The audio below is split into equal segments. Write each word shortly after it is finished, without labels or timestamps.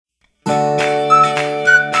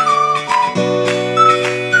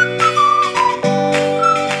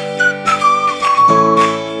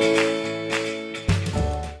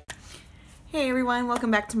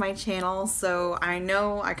to my channel, so I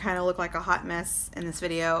know I kind of look like a hot mess in this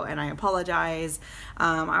video, and I apologize.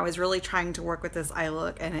 I was really trying to work with this eye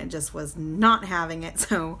look and it just was not having it,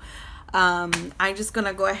 so I'm just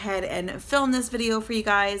gonna go ahead and film this video for you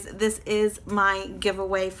guys. This is my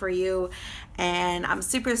giveaway for you, and I'm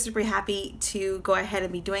super happy to go ahead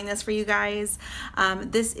and be doing this for you guys.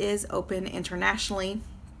 This is open internationally.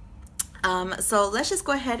 So let's just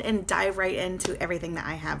go ahead and dive right into everything that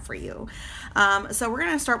I have for you. So we're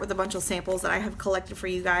going to start with a bunch of samples that I have collected for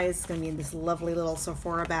you guys. It's going to be in this lovely little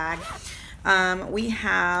Sephora bag. We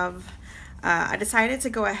have, I decided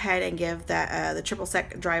to go ahead and give the Triple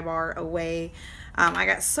Sec Dry Bar away. I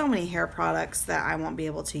got so many hair products that I won't be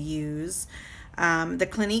able to use. The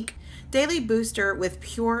Clinique Daily Booster with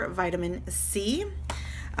Pure Vitamin C.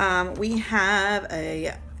 We have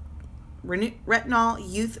a Retinol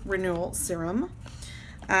Youth Renewal Serum.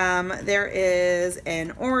 There is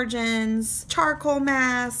an Origins charcoal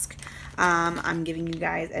mask. I'm giving you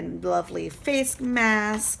guys a lovely face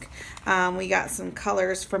mask. We got some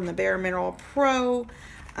colors from the Bare Mineral Pro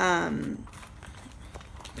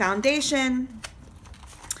foundation.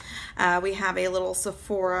 We have a little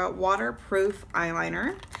Sephora waterproof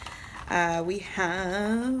eyeliner. We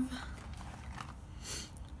have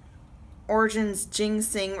Origins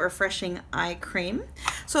Ginseng Refreshing Eye Cream.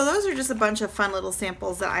 So those are just a bunch of fun little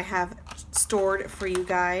samples that I have stored for you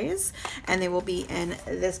guys, and they will be in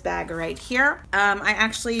this bag right here. I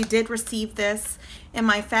actually did receive this in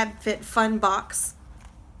my FabFitFun box,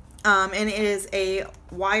 and it is a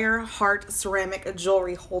wire heart ceramic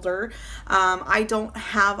jewelry holder. I don't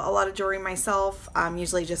have a lot of jewelry myself.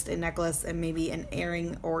 Usually just a necklace and maybe an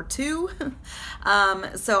earring or two.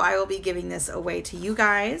 So I will be giving this away to you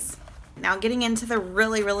guys. Now, getting into the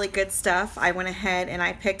really good stuff, I went ahead and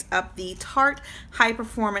I picked up the Tarte High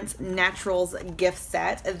Performance Naturals gift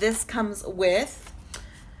set. This comes with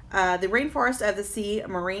the Rainforest of the Sea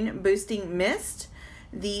Marine Boosting Mist,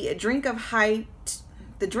 the Drink of H2O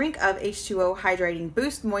Hydrating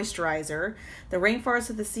Boost Moisturizer, the Rainforest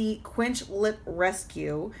of the Sea Quench Lip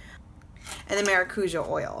Rescue, and the Maracuja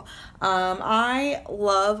oil. I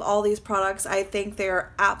love all these products. I think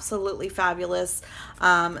they're absolutely fabulous.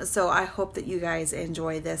 So I hope that you guys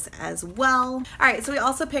enjoy this as well. All right, so we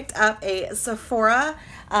also picked up a Sephora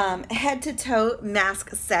head to toe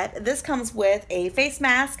mask set. This comes with a face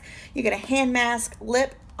mask. You get a hand mask,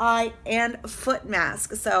 lip, eye, and foot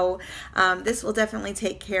mask. So this will definitely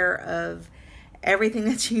take care of everything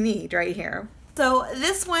that you need right here. So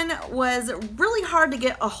this one was really hard to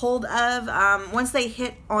get a hold of. Once they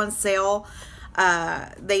hit on sale,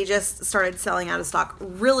 they just started selling out of stock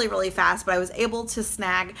really fast, but I was able to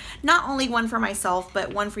snag not only one for myself,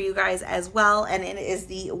 but one for you guys as well, and it is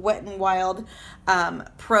the Wet n Wild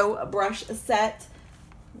Pro Brush Set.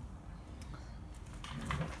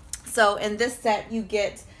 So in this set you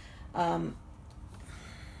get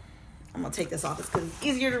I'm going to take this off because it's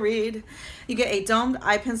easier to read. You get a domed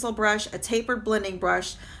eye pencil brush, a tapered blending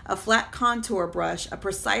brush, a flat contour brush, a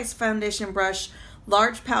precise foundation brush,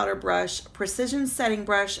 large powder brush, precision setting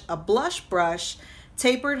brush, a blush brush,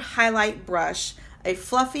 tapered highlight brush, a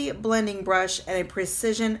fluffy blending brush, and a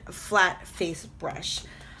precision flat face brush.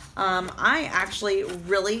 I actually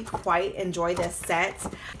really quite enjoy this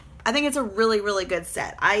set. I think it's a really good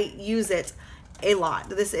set. I use it a lot.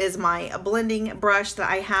 This is my blending brush that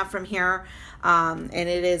I have from here, and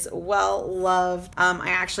it is well loved. I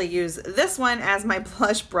actually use this one as my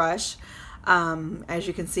blush brush. As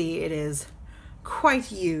you can see, it is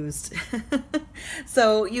quite used.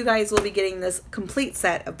 So you guys will be getting this complete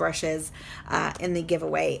set of brushes in the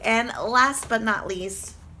giveaway. And last but not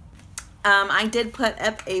least, I did put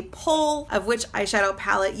up a poll of which eyeshadow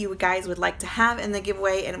palette you guys would like to have in the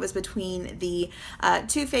giveaway, and it was between the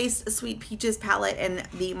Too Faced Sweet Peaches palette and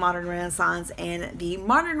the Modern Renaissance, and the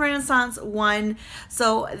Modern Renaissance won.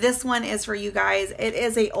 So this one is for you guys. It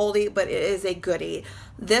is a oldie, but it is a goodie.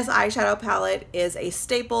 This eyeshadow palette is a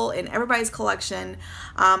staple in everybody's collection.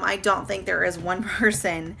 I don't think there is one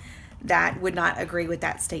person that would not agree with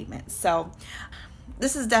that statement. So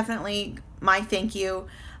this is definitely my thank you.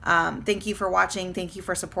 Thank you for watching. Thank you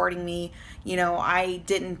for supporting me. You know, I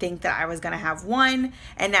didn't think that I was going to have one,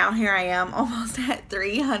 and now here I am almost at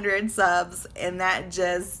 300 subs, and that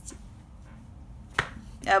just,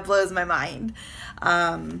 that blows my mind.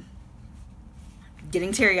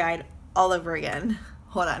 Getting teary-eyed all over again.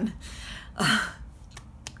 Hold on.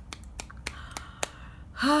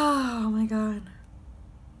 Oh my God.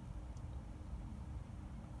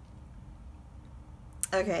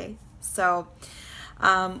 Okay, so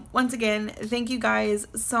Once again, thank you guys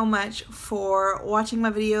so much for watching my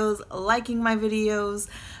videos, liking my videos,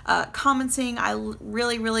 commenting. I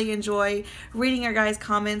really enjoy reading your guys'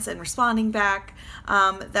 comments and responding back.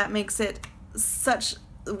 That makes it such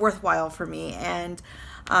worthwhile for me. And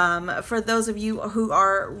for those of you who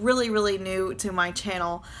are really new to my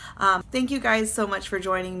channel, thank you guys so much for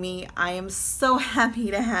joining me. I am so happy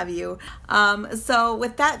to have you. So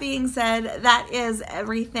with that being said, that is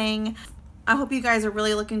everything. I hope you guys are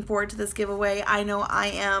really looking forward to this giveaway. I know I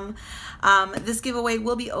am. This giveaway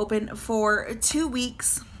will be open for 2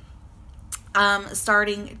 weeks,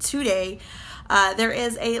 starting today. There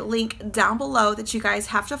is a link down below that you guys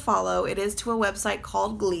have to follow. It is to a website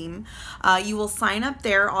called Gleam. You will sign up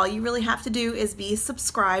there. All you really have to do is be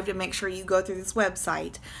subscribed and make sure you go through this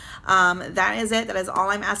website. That is it. That is all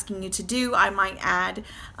I'm asking you to do. I might add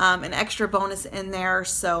an extra bonus in there,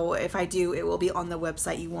 so if I do, it will be on the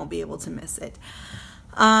website. You won't be able to miss it.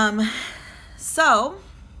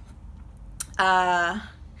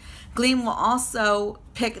 Gleam will also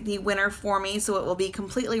pick the winner for me, so it will be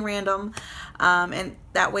completely random, and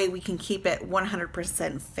that way we can keep it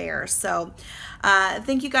 100% fair. So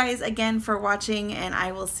thank you guys again for watching, and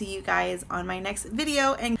I will see you guys on my next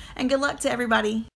video, and good luck to everybody.